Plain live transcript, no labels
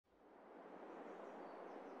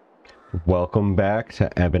Welcome back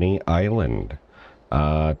to Ebony Island.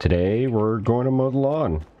 Today we're going to mow the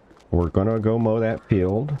lawn. We're going to go mow that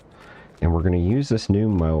field, and we're going to use this new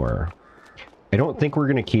mower. I don't think we're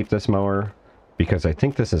going to keep this mower, because I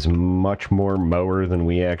think this is much more mower than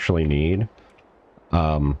we actually need.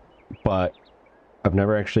 But I've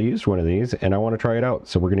never actually used one of these, and I want to try it out.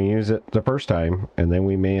 So we're going to use it the first time, and then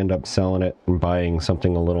we may end up selling it and buying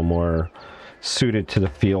something a little more suited to the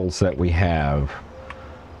fields that we have.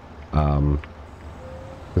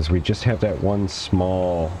 Because we just have that one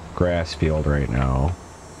small grass field right now.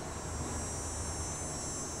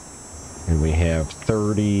 And we have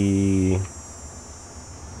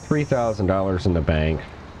 $33,000 in the bank.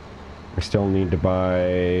 We still need to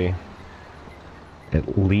buy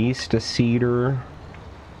at least a seeder.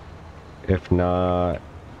 If not,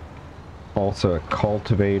 also a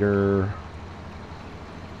cultivator.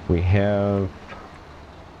 We have... I'm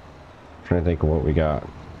trying to think of what we got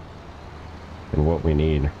and what we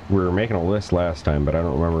need. We were making a list last time, but I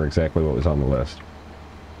don't remember exactly what was on the list.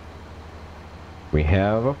 We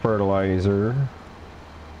have a fertilizer.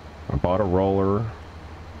 I bought a roller.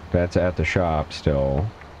 That's at the shop still.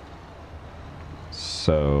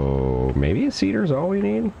 So maybe a seeder's all we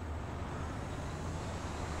need?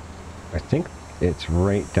 I think it's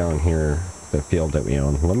right down here, the field that we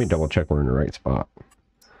own. Let me double check we're in the right spot.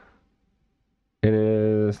 It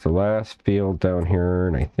is the last field down here,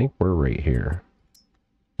 and I think we're right here.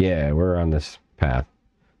 Yeah, we're on this path.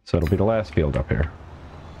 So it'll be the last field up here.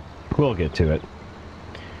 We'll get to it.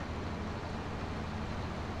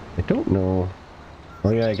 I don't know. Oh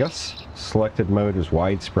yeah, I guess selected mode is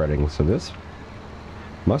widespreading, so this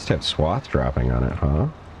must have swath dropping on it, huh?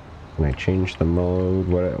 Can I change the mode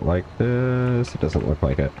like this? It doesn't look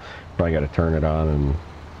like it. Probably got to turn it on and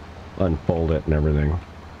unfold it and everything.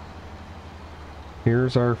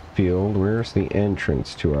 Here's our field. Where's the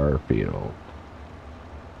entrance to our field?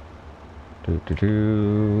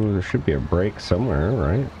 There should be a break somewhere,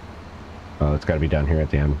 right? Oh, it's got to be down here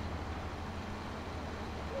at the end.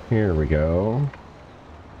 Here we go.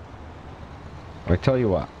 I tell you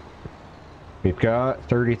what. We've got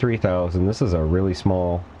 33,000. This is a really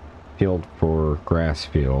small field for grass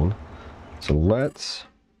field. So let's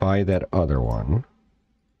buy that other one.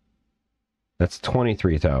 That's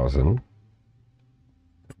 23,000.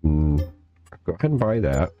 Go ahead and buy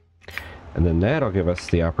that, and then that'll give us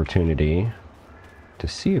the opportunity to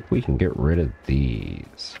see if we can get rid of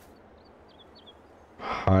these.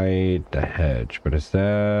 Hide the hedge, but is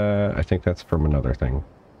that... I think that's from another thing.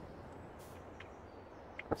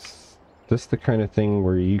 Is this the kind of thing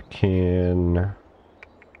where you can...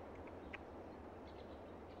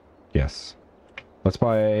 Yes. Let's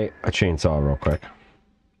buy a chainsaw real quick.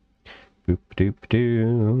 Boop doop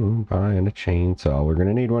doo, buying a chainsaw. We're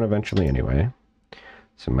gonna need one eventually anyway,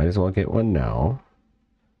 so might as well get one now.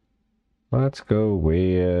 Let's go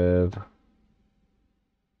with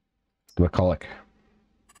the McCulloch.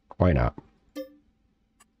 Why not?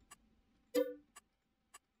 I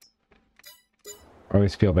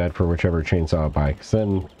always feel bad for whichever chainsaw I buy, because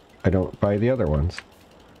then I don't buy the other ones.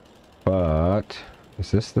 But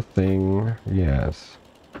is this the thing? Yes.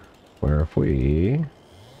 Where if we...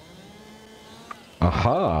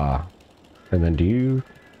 Aha! And then do you...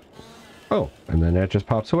 Oh, and then that just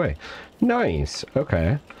pops away. Nice!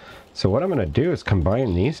 Okay. So what I'm going to do is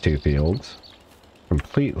combine these two fields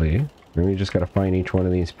completely. And we just got to find each one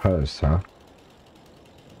of these posts, huh?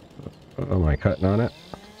 Am I cutting on it?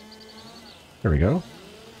 There we go.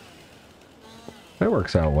 That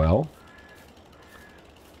works out well.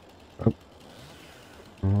 Oh.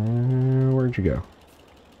 Where'd you go?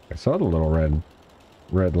 I saw the little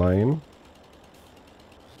red line.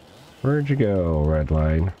 Where'd you go, red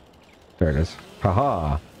line? There it is.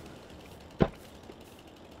 Haha!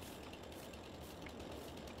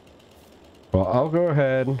 Well, I'll go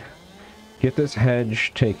ahead, get this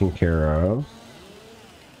hedge taken care of.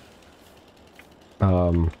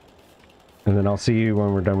 And then I'll see you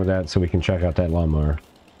when we're done with that so we can check out that lawnmower.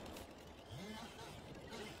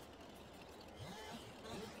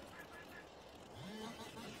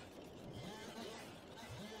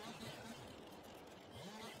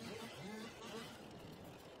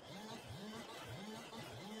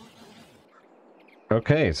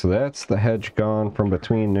 Okay, so that's the hedge gone from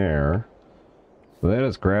between there. So that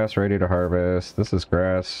is grass ready to harvest. This is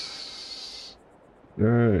grass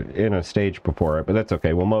in a stage before it, but that's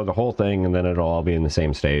okay. We'll mow the whole thing and then it'll all be in the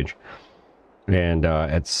same stage. And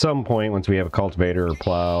at some point, once we have a cultivator or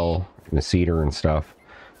plow and a seeder and stuff,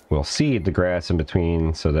 we'll seed the grass in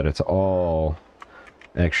between so that it's all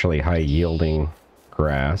actually high yielding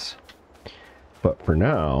grass. But for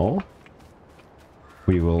now,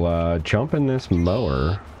 we will jump in this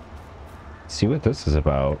mower, see what this is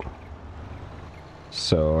about.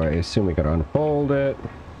 So I assume we gotta unfold it.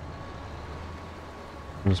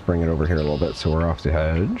 Just bring it over here a little bit so we're off the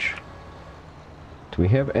hedge. Do we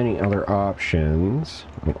have any other options?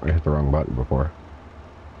 Oh, I hit the wrong button before.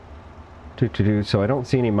 So I don't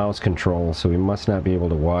see any mouse controls, so we must not be able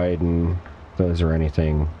to widen those or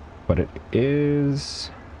anything. But it is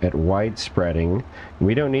at wide spreading.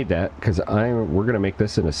 We don't need that because we're gonna make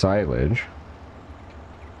this into silage.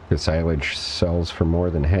 Because silage sells for more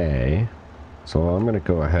than hay. So I'm gonna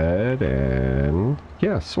go ahead and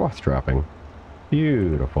yeah, swath dropping.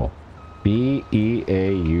 Beautiful.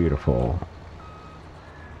 B-E-A beautiful.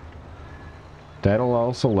 That'll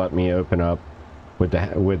also let me open up with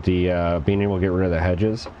the being able to get rid of the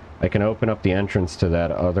hedges. I can open up the entrance to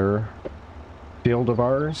that other field of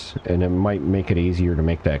ours, and it might make it easier to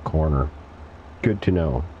make that corner. Good to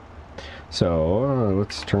know. So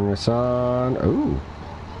let's turn this on. Ooh,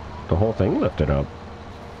 the whole thing lifted up.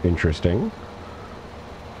 Interesting.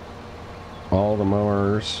 All the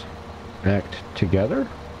mowers act together.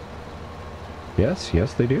 Yes,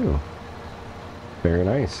 yes they do. Very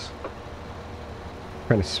nice.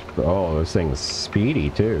 Kind of oh, this thing's speedy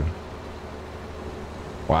too.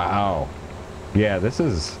 Wow. Yeah, this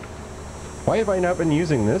is... Why have I not been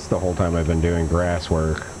using this the whole time I've been doing grass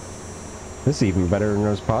work? This is even better than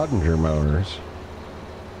those Pottinger mowers.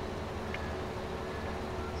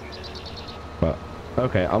 But,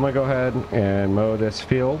 okay, I'm gonna go ahead and mow this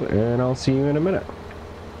field, and I'll see you in a minute.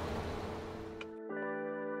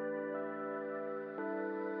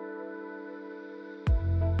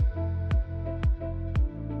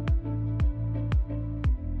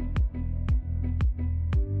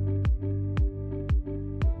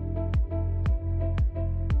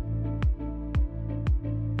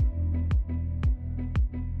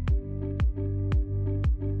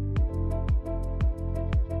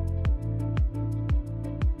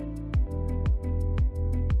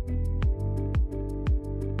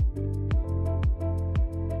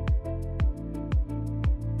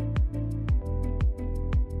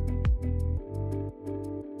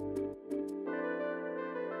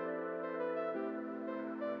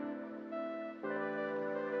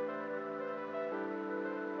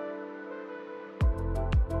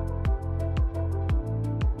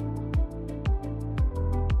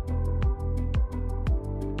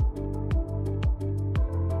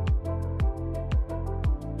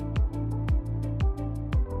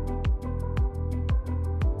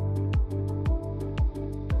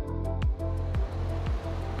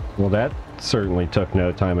 Well, that certainly took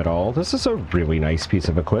no time at all. This is a really nice piece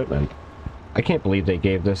of equipment. I can't believe they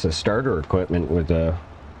gave this as starter equipment with the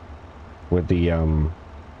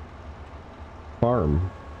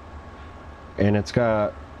farm. And it's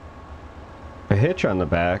got a hitch on the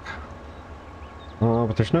back. Oh,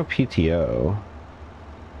 but there's no PTO.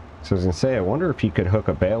 So I was gonna say, I wonder if you could hook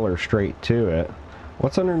a baler straight to it.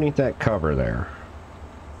 What's underneath that cover there?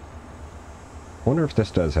 I wonder if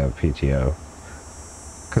this does have PTO.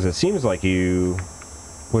 Because it seems like you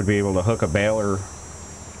would be able to hook a baler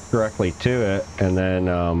directly to it and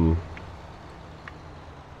then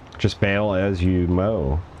just bale as you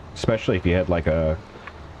mow. Especially if you had like a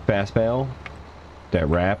fast bale that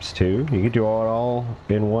wraps too. You could do it all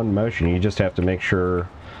in one motion. You just have to make sure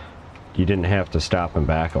you didn't have to stop and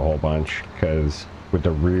back a whole bunch, because with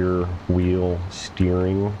the rear wheel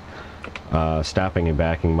steering, stopping and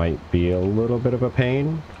backing might be a little bit of a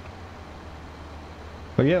pain.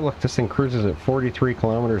 But yeah, look, this thing cruises at 43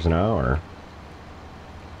 kilometers an hour.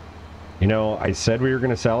 You know, I said we were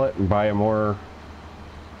going to sell it and buy a more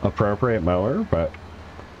appropriate mower, but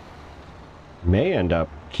may end up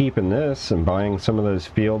keeping this and buying some of those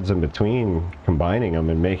fields in between, combining them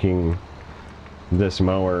and making this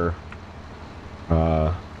mower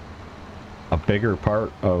a bigger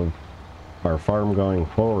part of our farm going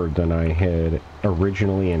forward than I had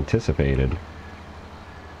originally anticipated.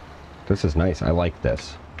 This is nice. I like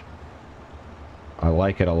this. I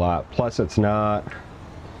like it a lot. Plus, it's not...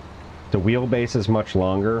 The wheelbase is much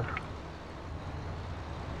longer.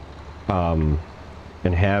 And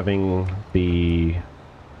having the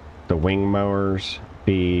wing mowers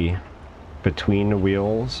be between the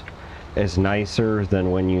wheels is nicer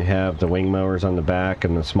than when you have the wing mowers on the back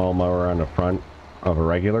and the small mower on the front of a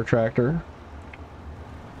regular tractor.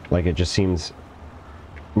 Like, it just seems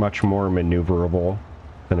much more maneuverable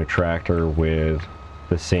than a tractor with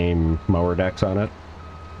the same mower decks on it.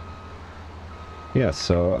 Yeah,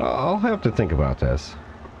 so I'll have to think about this.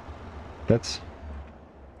 It's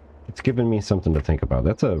given me something to think about.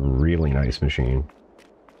 That's a really nice machine.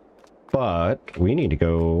 But we need to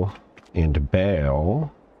go and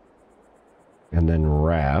bale, and then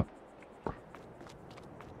wrap.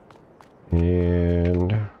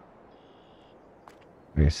 And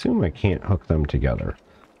I assume I can't hook them together.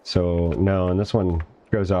 So no, and this one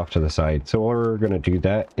goes off to the side. So we're going to do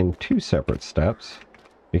that in 2 separate steps.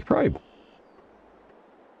 We could probably...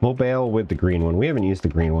 We'll bale with the green one. We haven't used the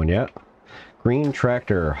green one yet. Green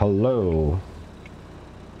tractor, hello.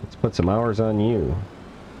 Let's put some hours on you.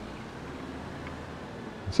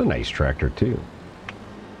 It's a nice tractor too.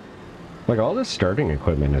 Like, all this starting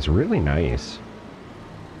equipment is really nice.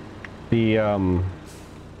 The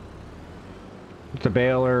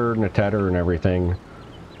baler and the tedder and everything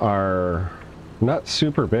are not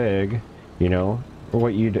super big, you know,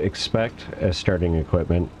 what you'd expect as starting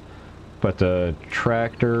equipment. But the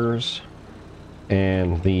tractors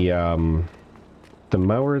and the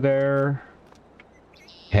mower there,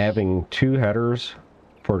 having 2 headers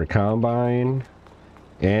for the combine,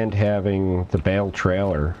 and having the bale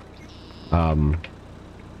trailer,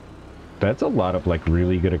 that's a lot of like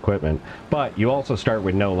really good equipment. But you also start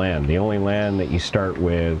with no land. The only land that you start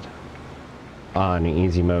with on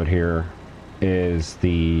easy mode here is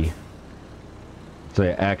the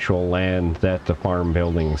actual land that the farm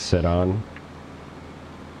buildings sit on.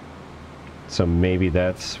 So maybe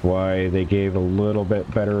that's why they gave a little bit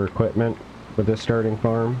better equipment with this starting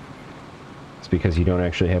farm. It's because you don't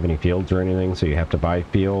actually have any fields or anything, so you have to buy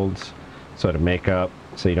fields. So to make up,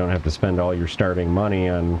 so you don't have to spend all your starting money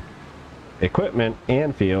on equipment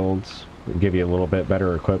and fields, give you a little bit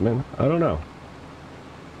better equipment. I don't know.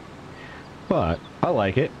 But I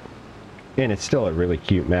like it. And it's still a really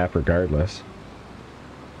cute map regardless.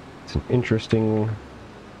 It's an interesting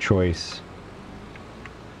choice.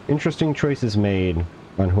 Interesting choices made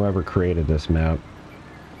on whoever created this map.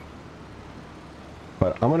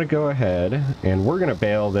 But I'm going to go ahead and we're going to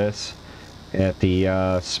bale this at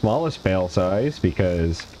the smallest bale size,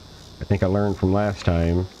 because I think I learned from last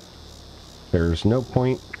time there's no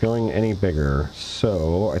point going any bigger.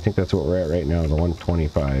 So I think that's what we're at right now, the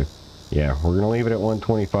 125. Yeah, we're going to leave it at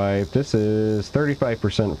 125. This is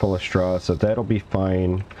 35% full of straw, so that'll be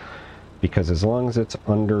fine. Because as long as it's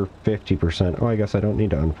under 50%... Oh, I guess I don't need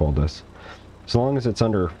to unfold this. As long as it's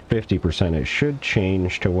under 50%, it should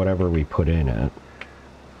change to whatever we put in it.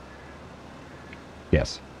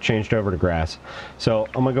 Yes, changed over to grass. So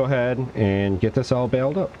I'm going to go ahead and get this all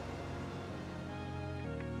baled up.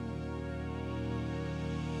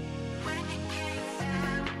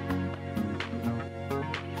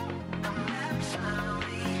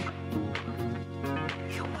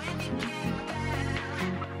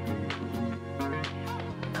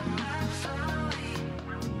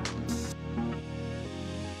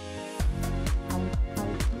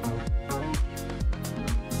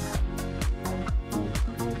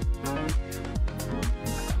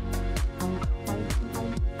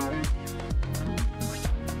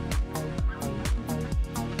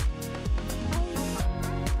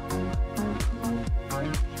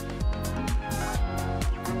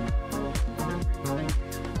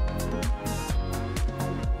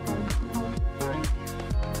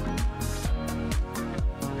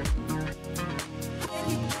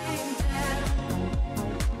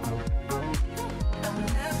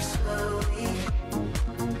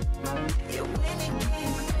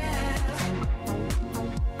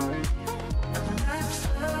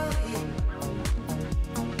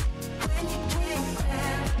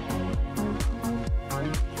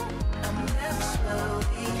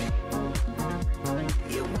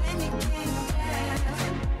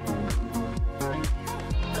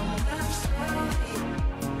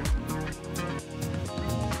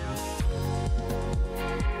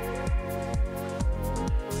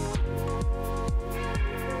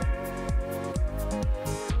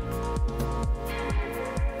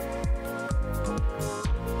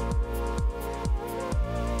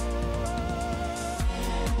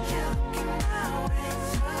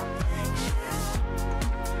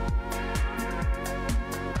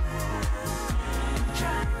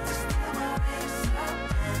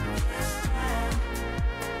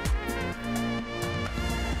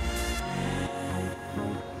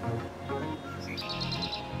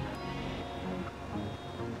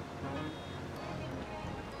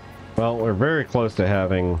 Well, we're very close to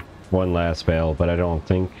having one last bale, but I don't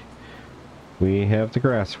think we have the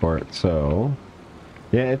grass for it, so...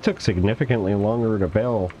 Yeah, it took significantly longer to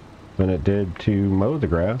bale than it did to mow the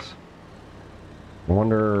grass. I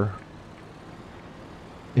wonder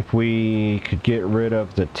if we could get rid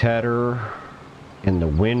of the tedder and the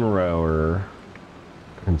windrower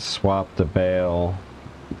and swap the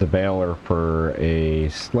baler for a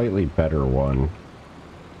slightly better one.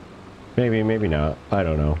 Maybe, maybe not. I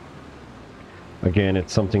don't know. again,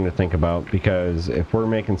 it's something to think about, because if we're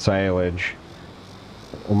making silage,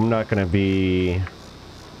 I'm not going to be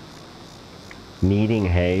needing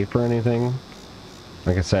hay for anything.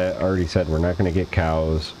 Like I said, already said, we're not going to get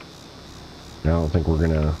cows. I don't think we're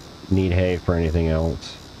going to need hay for anything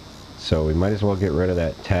else. So we might as well get rid of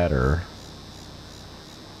that tedder.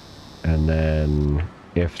 And then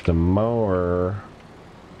if the mower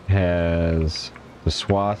has the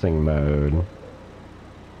swathing mode,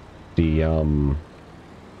 the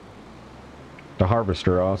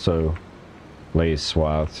harvester also lays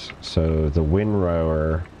swaths, so the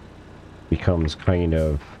windrower becomes kind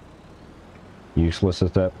of useless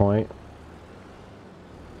at that point.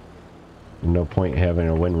 No point having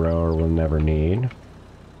a windrower we'll never need.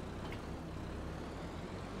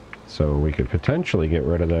 So we could potentially get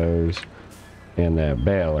rid of those and that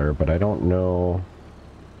baler, but I don't know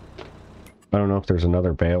if there's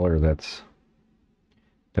another baler that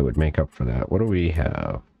would make up for that. What do we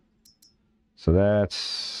have? So that's,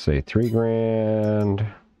 say, 3 grand,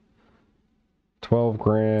 12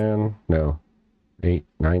 grand, no, 8,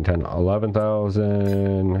 9, 10,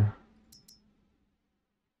 11,000,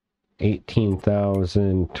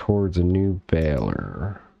 18,000 towards a new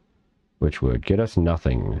baler, which would get us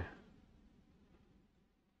nothing.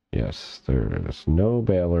 Yes, there's no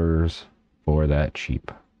balers for that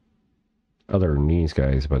cheap. Other than these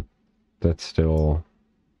guys, but that's still...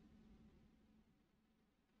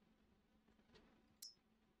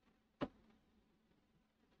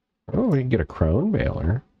 Oh, we can get a crone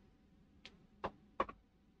baler.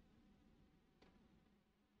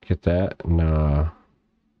 Get that and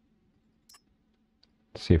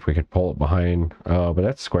see if we could pull it behind. Oh, but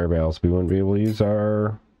that's square bales. We wouldn't be able to use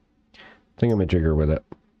our thingamajigger with it.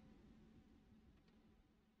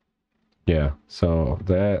 Yeah, so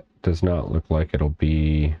that does not look like it'll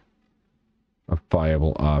be a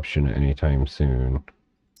viable option anytime soon.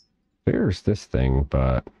 There's this thing,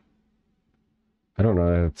 but I don't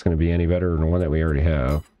know if it's going to be any better than the one that we already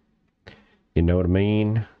have. You know what I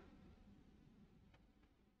mean?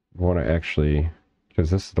 I want to actually,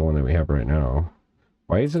 because this is the one that we have right now.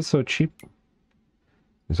 Why is it so cheap?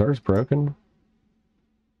 Is ours broken?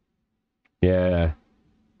 Yeah.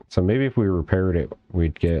 So maybe if we repaired it,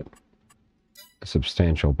 we'd get a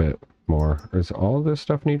substantial bit more. Does all of this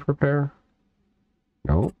stuff need repair?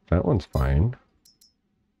 No, that one's fine.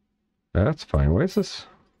 That's fine. Why is this?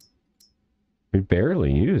 We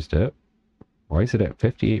barely used it. Why is it at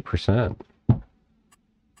 58%?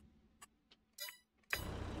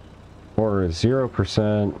 Or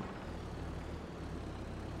 0%.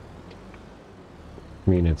 I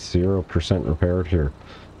mean, it's 0% repaired here.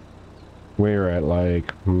 We're at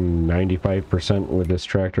like 95% with this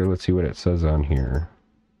tractor. Let's see what it says on here.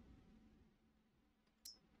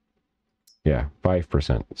 Yeah,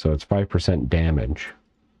 5%. So it's 5% damage.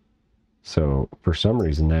 So for some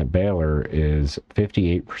reason that baler is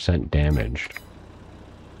 58% damaged.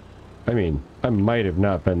 I mean, I might have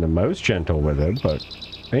not been the most gentle with it, but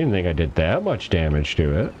I didn't think I did that much damage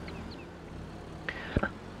to it.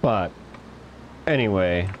 But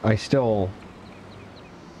anyway, I still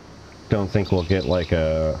don't think we'll get like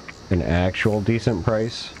an actual decent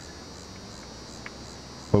price.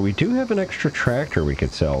 But we do have an extra tractor we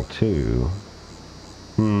could sell too.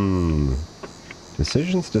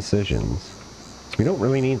 Decisions. We don't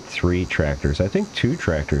really need 3 tractors. I think 2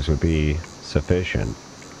 tractors would be sufficient.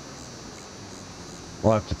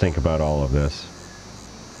 We'll have to think about all of this.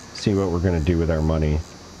 See what we're going to do with our money.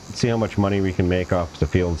 See how much money we can make off the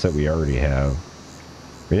fields that we already have.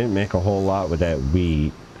 We didn't make a whole lot with that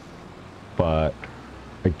wheat. But,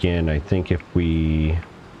 again, I think if we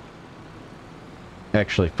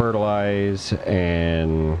actually fertilize,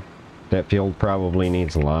 and that field probably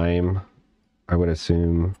needs lime, I would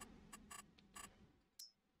assume.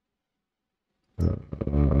 Yeah,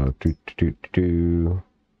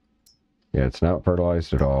 it's not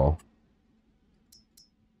fertilized at all.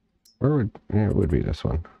 Where would... Yeah, it would be this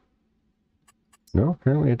one. No,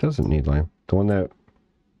 apparently it doesn't need lime. The one that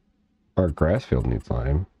our grass field needs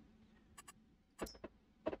lime.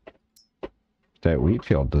 That wheat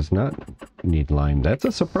field does not need lime. That's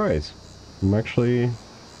a surprise. I'm actually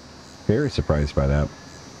very surprised by that.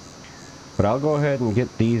 But I'll go ahead and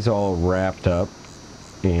get these all wrapped up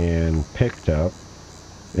and picked up,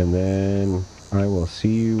 and then I will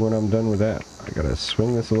see you when I'm done with that. I gotta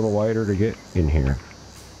swing this a little wider to get in here.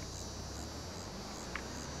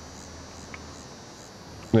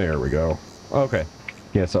 There we go. Okay.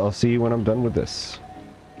 Yes, I'll see you when I'm done with this.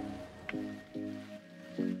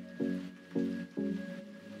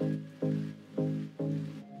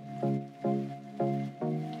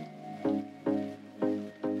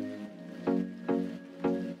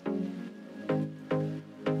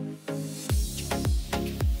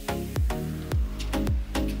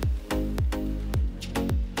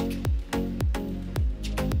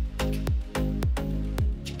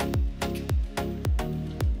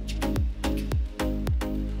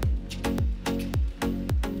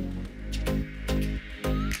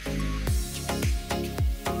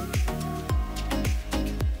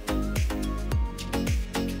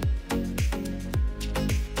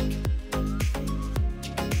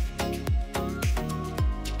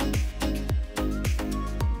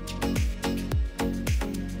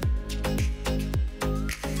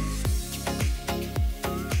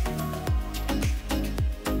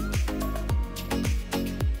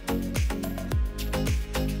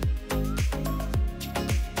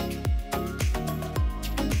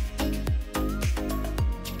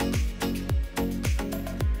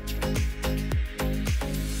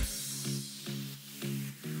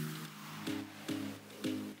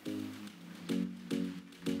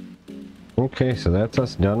 Okay, so that's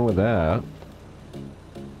us done with that.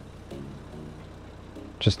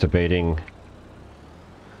 Just debating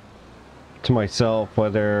to myself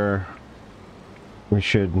whether we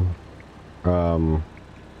should run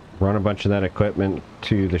a bunch of that equipment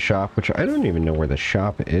to the shop, which I don't even know where the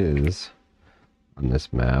shop is on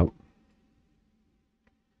this map.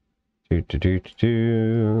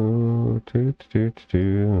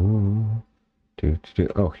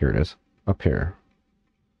 Oh, here it is. Up here.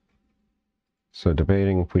 So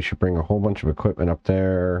debating if we should bring a whole bunch of equipment up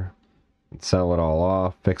there and sell it all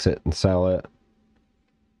off, fix it and sell it,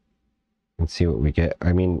 and see what we get.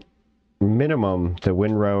 I mean, minimum, the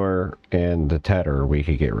windrower and the tedder we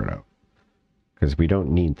could get rid of, because we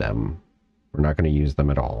don't need them. We're not going to use them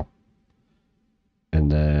at all. And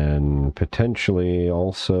then potentially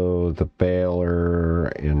also the baler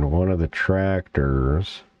and one of the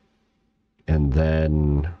tractors. And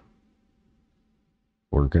then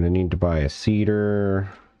we're going to need to buy a seeder,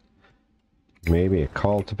 maybe a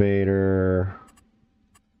cultivator.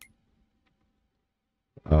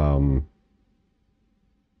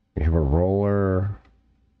 We have a roller.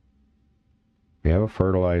 We have a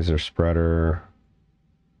fertilizer spreader.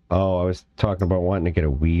 Oh, I was talking about wanting to get a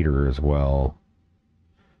weeder as well.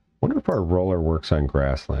 Wonder if our roller works on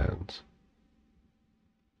grasslands.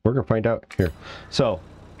 We're gonna find out here. So,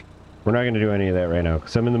 we're not gonna do any of that right now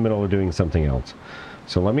because I'm in the middle of doing something else.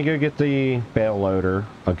 So let me go get the bale loader.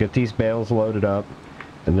 I'll get these bales loaded up,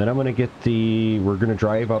 and then I'm gonna get the... We're gonna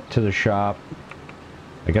drive up to the shop.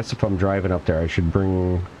 I guess if I'm driving up there, I should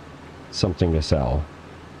bring something to sell,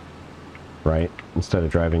 right? Instead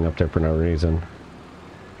of driving up there for no reason.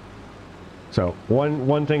 So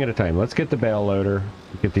one thing at a time. Let's get the bale loader,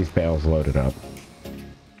 get these bales loaded up.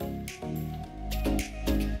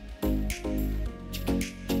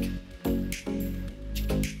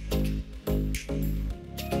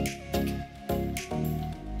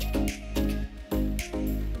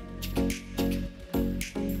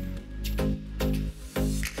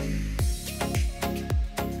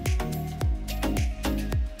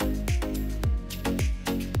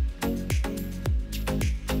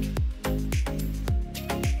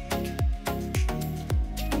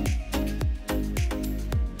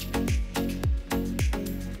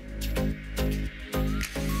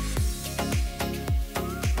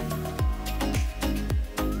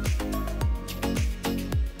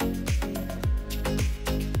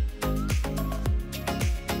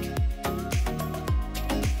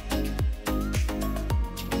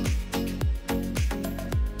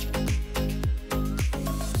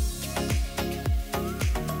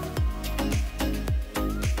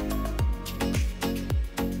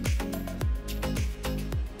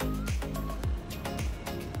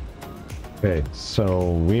 Okay,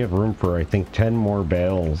 so we have room for, I think, 10 more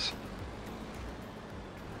bales.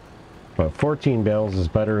 But 14 bales is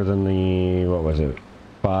better than the, what was it,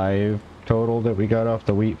 5 total that we got off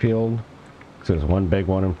the wheat field. Because there's one big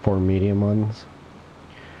one and 4 medium ones.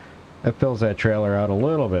 That fills that trailer out a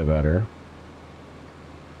little bit better.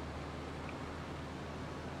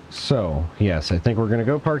 So, yes, I think we're going to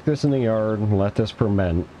go park this in the yard and let this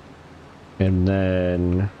ferment. And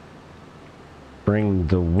then bring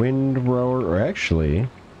the windrower, or actually,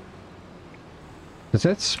 does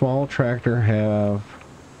that small tractor have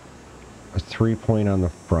a 3-point on the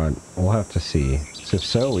front? We'll have to see. So if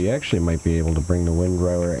so, we actually might be able to bring the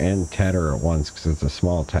windrower and tedder at once, because it's a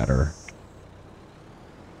small tedder.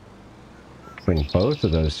 Bring both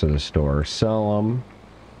of those to the store, sell them,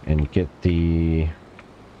 and get the...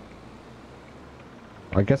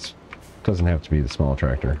 I guess it doesn't have to be the small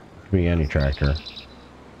tractor. It could be any tractor.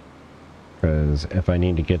 Because if I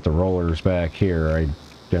need to get the rollers back here,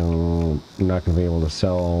 I'm not going to be able to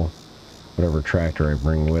sell whatever tractor I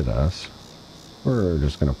bring with us. We're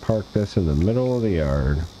just going to park this in the middle of the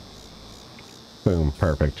yard. Boom,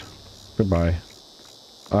 perfect. Goodbye.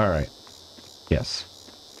 Alright.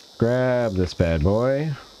 Yes. Grab this bad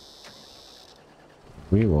boy.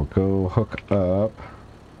 We will go hook up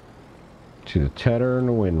to the tedder and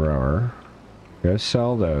the windrower. Go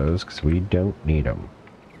sell those because we don't need them.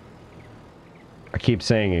 I keep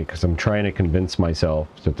saying it because I'm trying to convince myself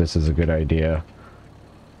that this is a good idea.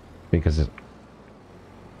 Because it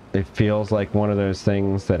feels like one of those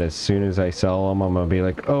things that as soon as I sell them, I'm going to be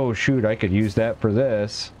like, oh shoot, I could use that for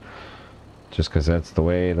this. Just because that's the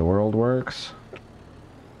way the world works.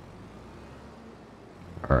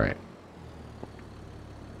 Alright.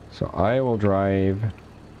 So I will drive...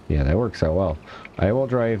 Yeah, that works out well. I will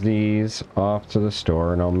drive these off to the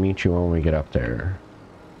store and I'll meet you when we get up there.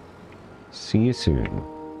 See you soon.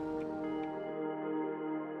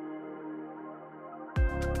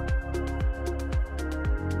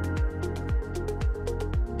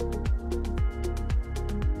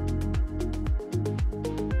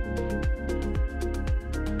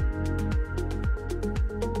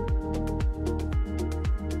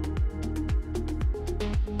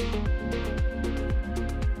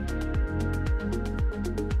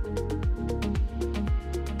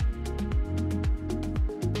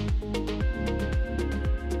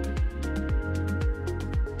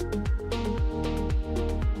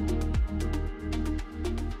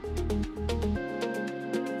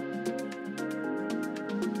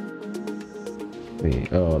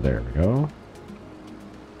 Oh, there we go.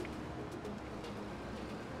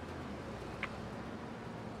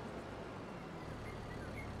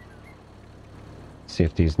 See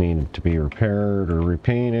if these need to be repaired or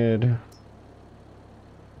repainted.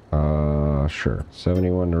 Sure.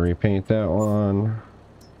 71 to repaint that one.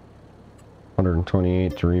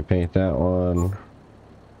 128 to repaint that one.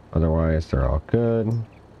 Otherwise, they're all good.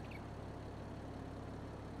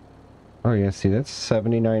 Oh yeah, see, that's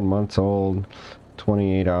 79 months old,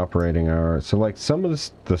 28 operating hours. So like some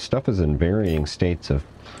of the stuff is in varying states of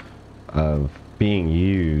being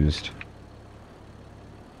used.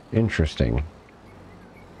 Interesting.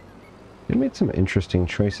 They made some interesting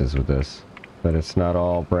choices with this. That it's not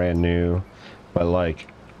all brand new, but like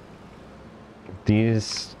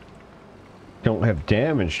these don't have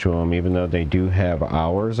damage to them, even though they do have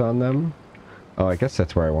hours on them. Oh, I guess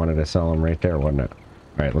that's where I wanted to sell them, right there, wasn't it?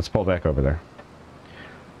 All right, let's pull back over there.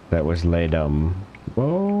 That was laid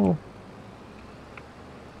whoa.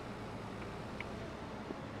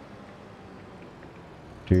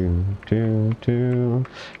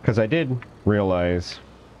 Because I did realize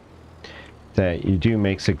that you do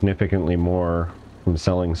make significantly more from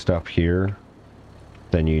selling stuff here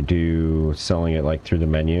than you do selling it like through the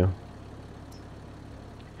menu.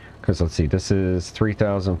 Because let's see, this is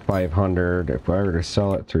 3,500. If I were to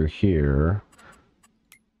sell it through here,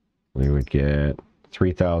 we would get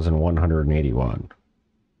 3,181.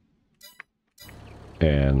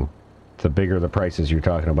 And the bigger the prices you're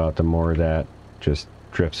talking about, the more that just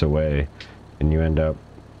drifts away, and you end up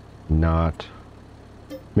not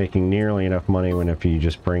making nearly enough money when if you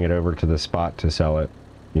just bring it over to the spot to sell it,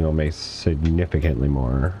 you'll make significantly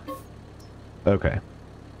more. Okay.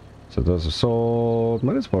 So those are sold.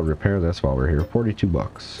 Might as well repair this while we're here. 42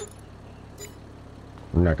 bucks.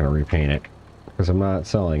 I'm not going to repaint it because I'm not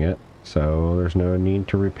selling it, so there's no need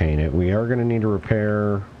to repaint it. We are going to need to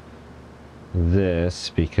repair this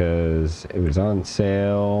because it was on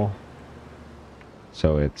sale,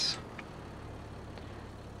 so it's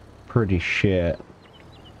pretty shit.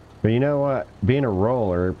 But you know what? Being a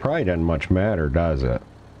roller, it probably doesn't much matter, does it?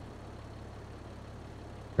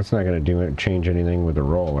 It's not going to change anything with the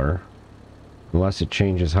roller. Unless it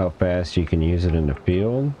changes how fast you can use it in the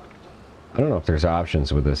field. I don't know if there's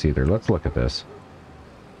options with this either. Let's look at this.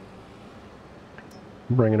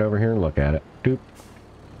 Bring it over here and look at it. Doop.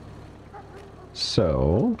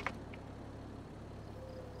 So,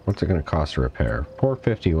 what's it going to cost to repair?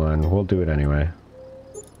 $451. We'll do it anyway.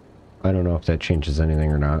 I don't know if that changes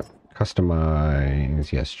anything or not.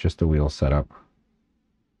 Customize. Yes, just the wheel setup.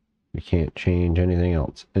 You can't change anything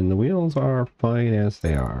else. And the wheels are fine as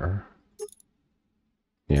they are.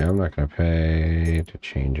 Yeah, I'm not going to pay to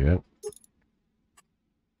change it.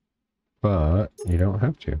 But you don't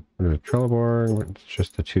have to. There's a trello board. It's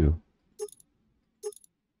just the two.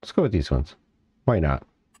 Let's go with these ones. Why not?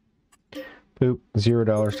 Boop.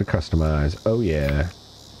 $0 to customize. Oh, yeah.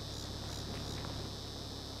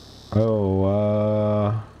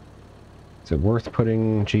 Oh, is it worth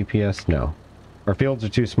putting GPS? No. Our fields are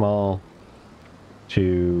too small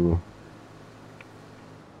to...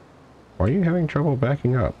 Why are you having trouble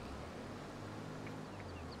backing up?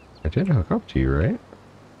 I did hook up to you, right?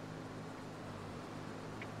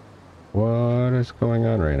 What is going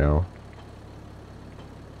on right now?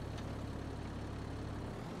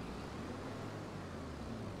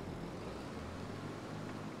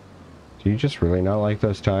 Do you just really not like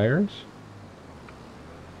those tires?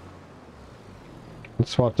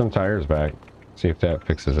 Let's swap them tires back. See if that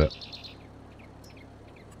fixes it.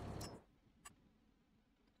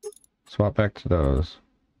 Swap back to those.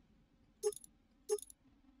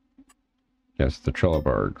 Yes, the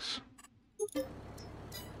Trelleborgs.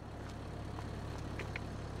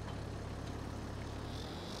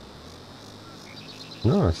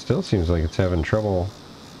 No, it still seems like it's having trouble.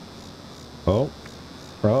 Oh.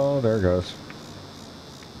 Oh, there it goes.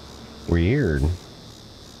 Weird.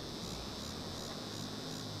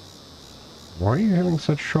 Why are you having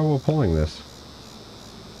such trouble pulling this?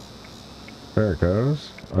 There it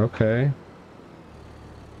goes. Okay.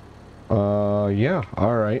 Yeah,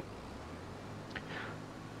 alright.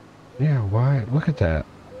 Yeah, why? Look at that.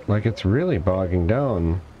 Like, it's really bogging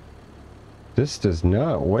down. This does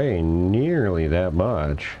not weigh nearly that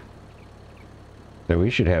much that we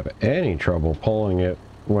should have any trouble pulling it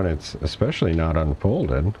when it's especially not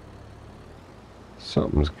unfolded.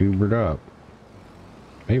 Something's goobered up.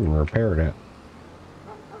 I even repaired it.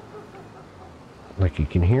 Like you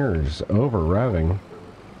can hear it's over revving,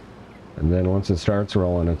 and then once it starts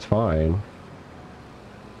rolling, it's fine.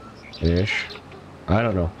 Ish. I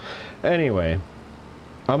don't know. Anyway,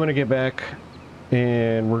 I'm gonna get back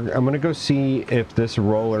And I'm going to go see if this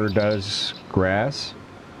roller does grass.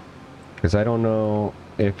 Because I don't know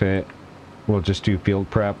if it will just do field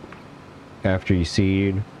prep after you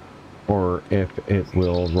seed, or if it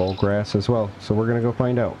will roll grass as well. So we're going to go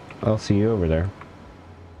find out. I'll see you over there.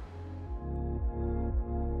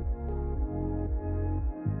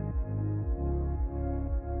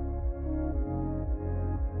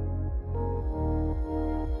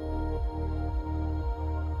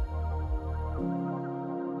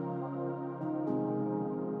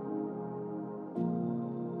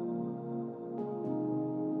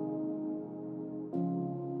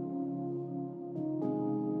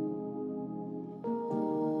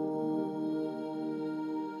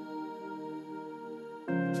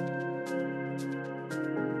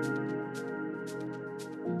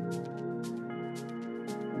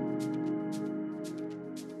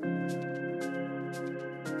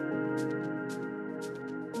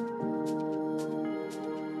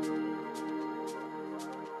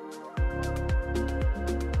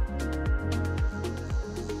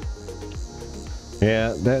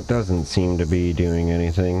 Yeah, that doesn't seem to be doing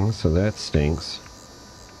anything, so that stinks.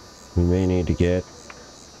 We may need to get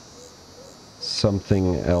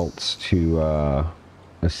something else to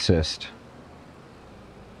assist.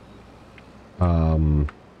 For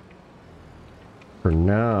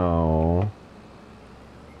now,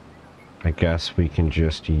 I guess we can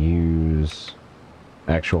just use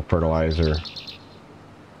actual fertilizer,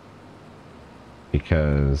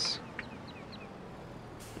 because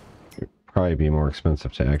probably be more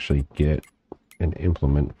expensive to actually get an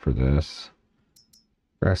implement for this.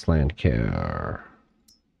 Grassland care.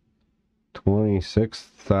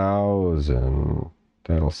 26,000.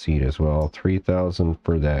 That'll seed as well. 3,000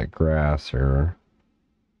 for that grasser.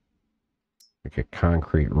 We get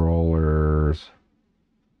concrete rollers.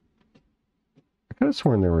 I could have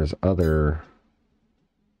sworn there was other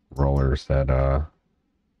rollers that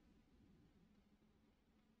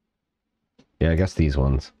yeah, I guess these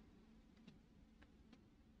ones.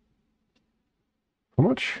 How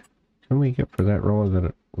much can we get for that roller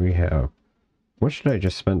that we have? What should I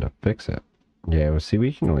just spend to fix it? Yeah, well, see,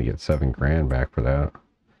 we can only get 7 grand back for that.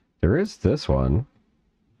 There is this one,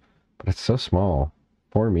 but it's so small.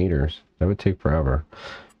 4 meters. That would take forever.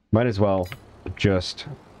 Might as well just,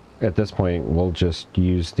 at this point, we'll just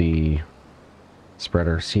use the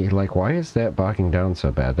spreader. See, like, why is that bogging down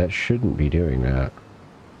so bad? That shouldn't be doing that.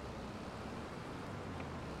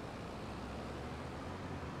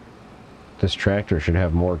 This tractor should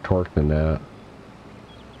have more torque than that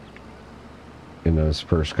in those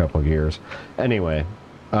first couple of gears. Anyway,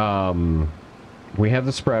 we have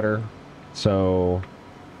the spreader, so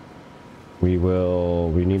we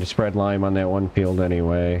need to spread lime on that one field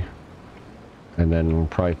anyway, and then we'll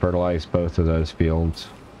probably fertilize both of those fields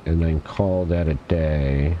and then call that a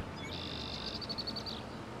day.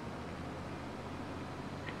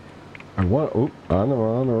 I want, oop, on the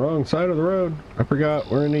wrong side of the road. I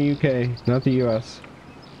forgot we're in the UK, not the US.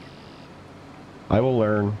 I will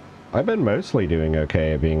learn. I've been mostly doing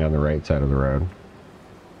okay at being on the right side of the road.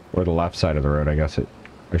 Or the left side of the road, I guess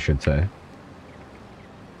I should say.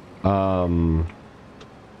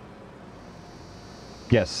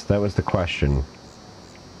 Yes, that was the question.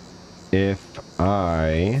 If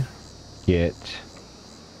I get,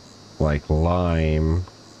 like, lime...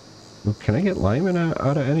 Ooh, can I get lime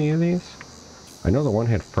out of any of these? I know the one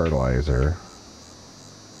had fertilizer.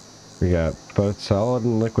 We got both solid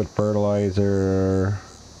and liquid fertilizer,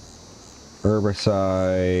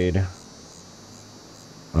 herbicide,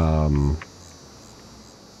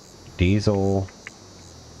 diesel.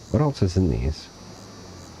 What else is in these?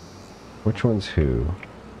 Which one's who?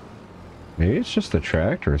 Maybe it's just the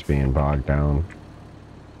tractor's being bogged down.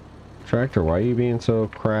 Tractor, why are you being so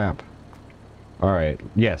crap? Alright,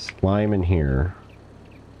 yes, lime in here.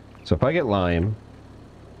 So if I get lime,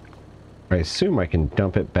 I assume I can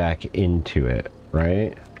dump it back into it,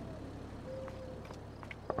 right?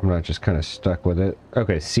 I'm not just kind of stuck with it.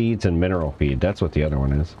 Okay, seeds and mineral feed, that's what the other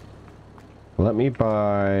one is. Let me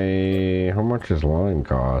buy... How much does lime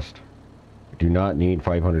cost? I do not need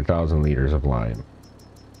 500,000 liters of lime.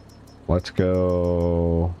 Let's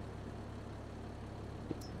go...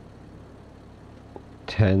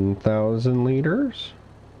 10,000 liters?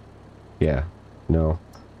 Yeah, no.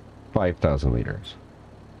 5,000 liters.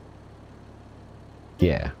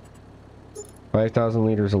 Yeah. 5,000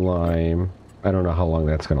 liters of lime. I don't know how long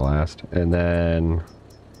that's gonna last. And then...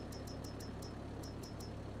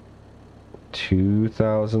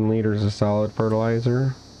 2,000 liters of solid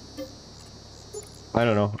fertilizer. I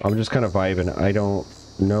don't know. I'm just kind of vibing. I don't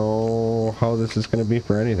know how this is gonna be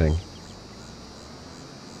for anything.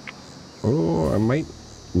 Oh, I might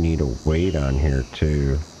need a weight on here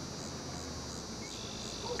too.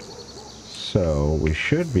 So we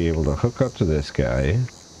should be able to hook up to this guy.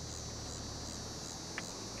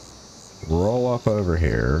 Roll up over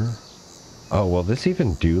here. Oh, will this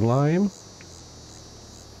even do lime?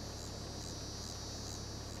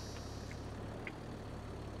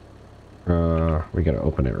 We gotta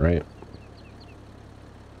open it, right?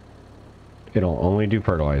 It'll only do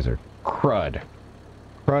fertilizer. Crud.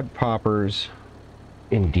 Crud poppers.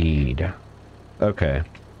 Indeed. Okay.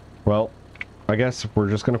 Well, I guess we're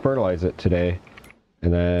just gonna fertilize it today.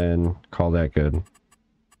 And then call that good.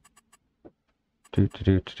 What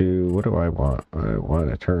do I want? I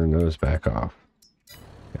want to turn those back off.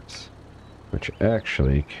 Yes. Which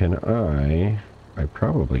actually, can I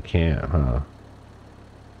probably can't, huh?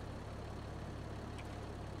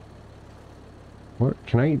 What?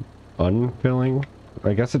 Can I unfilling?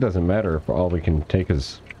 I guess it doesn't matter if all we can take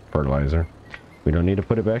is fertilizer. We don't need to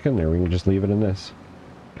put it back in there. We can just leave it in this.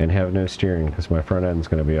 And have no steering, because my front end's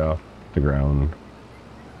going to be off the ground.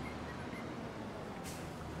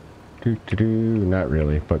 Not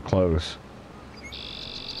really, but close.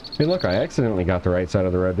 Hey look, I accidentally got the right side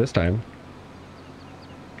of the road this time.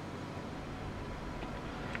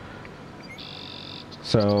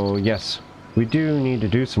 So, yes, we do need to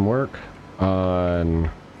do some work on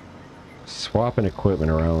swapping equipment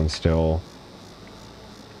around still.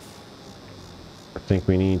 I think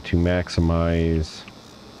we need to maximize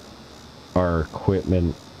our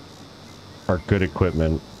equipment, our good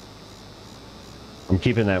equipment. I'm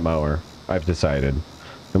keeping that mower. I've decided.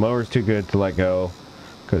 The mower's too good to let go,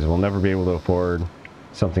 because we'll never be able to afford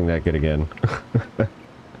something that good again.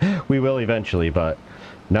 We will eventually, but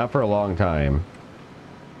not for a long time.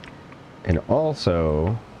 And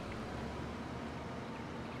also,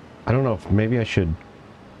 I don't know if maybe I should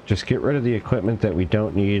just get rid of the equipment that we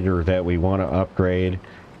don't need or that we want to upgrade,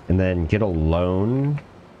 and then get a loan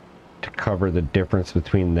to cover the difference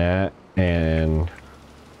between that and...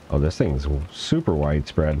 Oh, this thing's super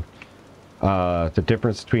widespread. The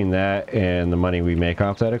difference between that and the money we make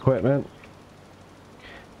off that equipment,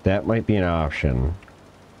 that might be an option.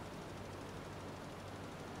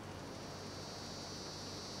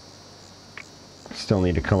 Still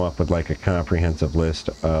need to come up with like a comprehensive list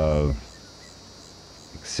of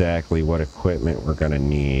exactly what equipment we're gonna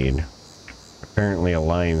need. Apparently a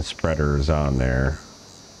lime spreader is on there.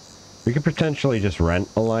 We could potentially just rent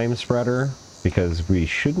a lime spreader, because we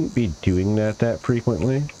shouldn't be doing that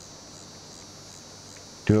frequently.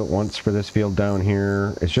 Do it once for this field down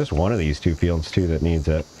here. It's just one of these two fields too that needs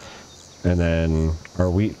it. And then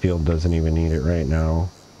our wheat field doesn't even need it right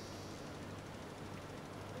now.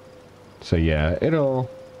 So yeah, it'd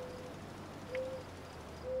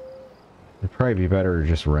probably be better to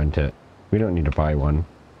just rent it. We don't need to buy one.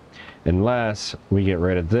 Unless we get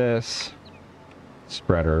rid of this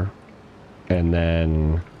spreader and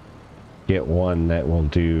then get one that will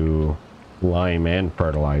do lime and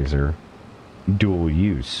fertilizer. Dual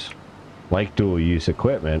use. Like dual use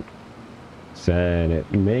equipment. Then it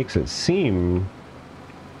makes it seem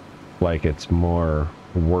like it's more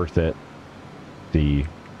worth it, the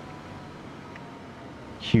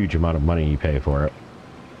huge amount of money you pay for it.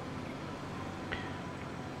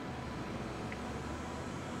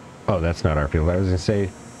 Oh, that's not our field. I was gonna say,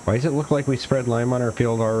 why does it look like we spread lime on our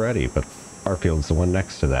field already? But our field's the one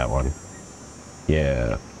next to that one.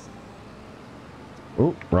 Yeah.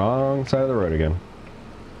 Oh, wrong side of the road again.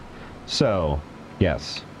 So,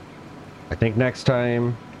 yes. I think next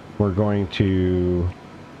time we're going to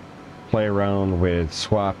play around with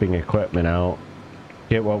swapping equipment out.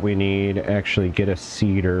 Get what we need. Actually get a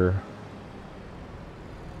seeder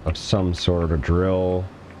of some sort of drill.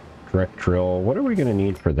 Direct drill. What are we going to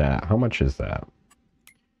need for that? How much is that?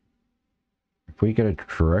 If we get a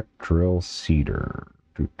direct drill seeder.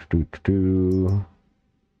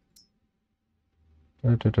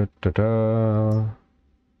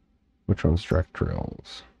 Which one's direct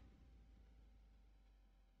drills?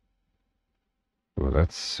 Oh,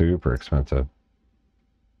 that's super expensive.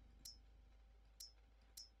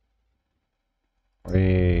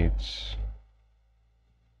 Wait.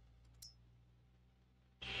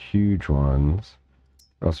 Huge ones.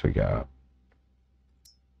 What else we got?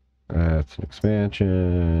 That's an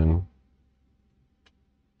expansion.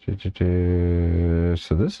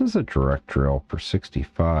 So this is a direct drill for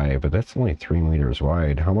 65, but that's only 3 meters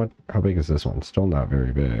wide. How big is this one? Still not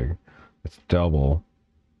very big. It's double.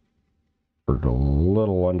 For a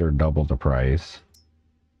little under double the price.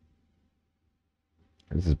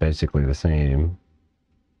 This is basically the same.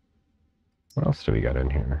 What else do we got in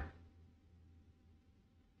here?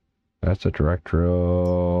 That's a direct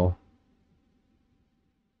drill.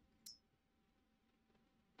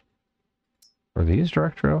 Are these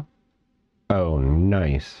direct drill? Oh,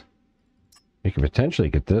 nice. You could potentially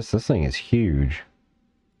get this. This thing is huge.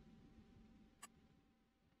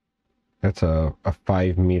 That's a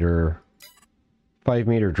 5 meter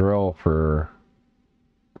drill for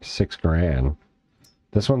 6 grand.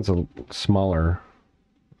 This one's a smaller.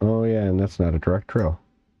 Oh yeah, and that's not a direct drill.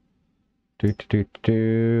 These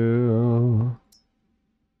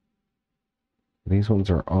ones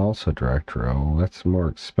are also direct drill. That's more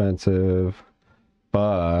expensive.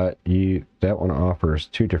 But that one offers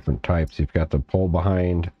 2 different types. You've got the pole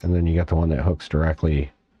behind, and then you got the one that hooks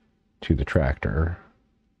directly to the tractor.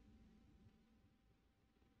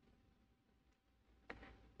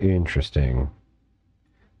 Interesting.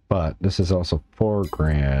 But this is also 4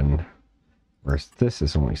 grand, whereas this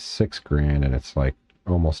is only 6 grand, and it's like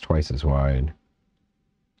almost twice as wide.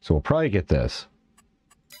 So we'll probably get this.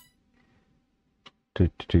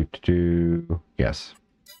 Yes.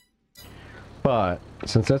 But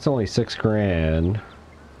since that's only 6 grand,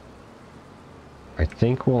 I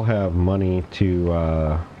think we'll have money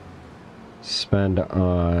to spend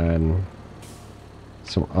on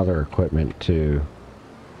some other equipment too.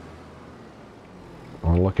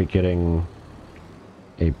 I'll look at getting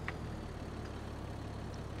a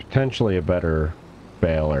potentially a better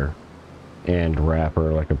baler and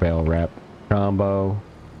wrapper, like a bale wrap combo.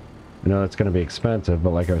 I know that's going to be expensive,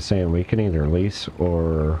 but like I was saying, we can either lease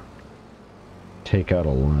or take out a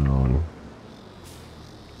loan.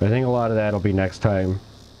 I think a lot of that will be next time.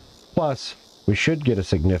 Plus, we should get a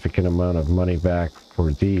significant amount of money back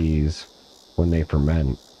for these when they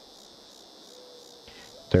ferment.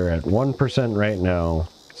 They're at 1% right now,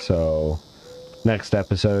 so next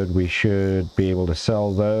episode we should be able to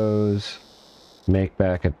sell those, make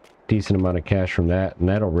back a decent amount of cash from that, and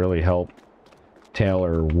that'll really help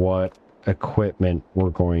tailor what equipment we're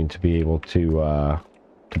going to be able to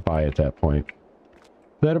buy at that point.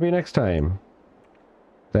 That'll be next time.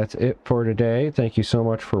 That's it for today. Thank you so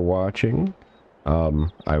much for watching.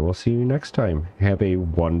 I will see you next time. Have a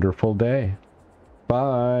wonderful day.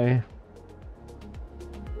 Bye.